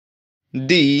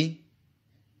the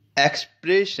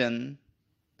expression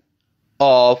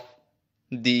of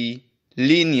the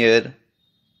linear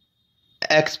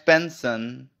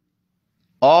expansion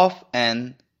of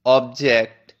an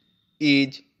object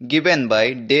is given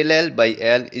by del L by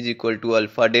L is equal to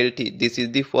alpha del T. This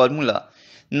is the formula.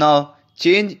 Now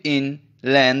change in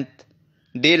length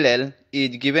del L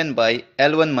is given by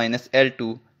L1 minus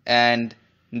L2 and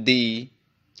the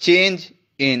change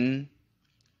in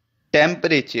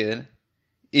temperature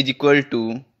is equal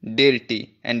to del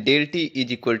T and del T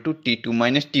is equal to T2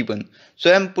 minus T1.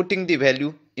 So I am putting the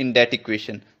value in that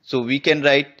equation. So we can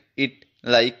write it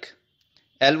like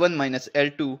L1 minus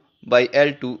L2 by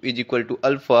L2 is equal to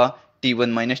alpha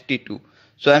T1 minus T2.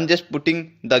 So I am just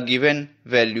putting the given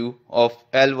value of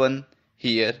L1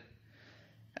 here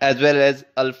as well as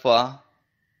alpha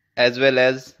as well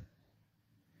as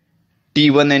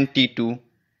T1 and T2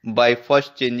 by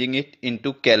first changing it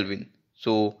into Kelvin.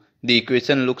 So the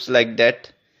equation looks like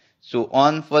that. So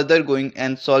on further going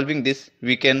and solving this,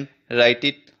 we can write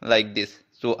it like this.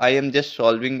 So I am just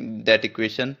solving that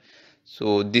equation.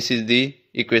 So this is the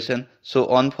equation. So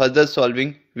on further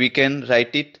solving, we can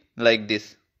write it like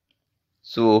this.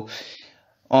 So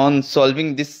on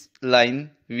solving this line,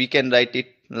 we can write it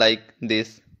like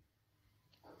this.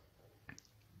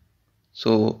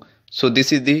 So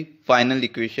this is the final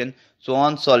equation. So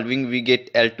on solving, we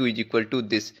get L2 is equal to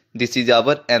this. This is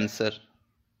our answer.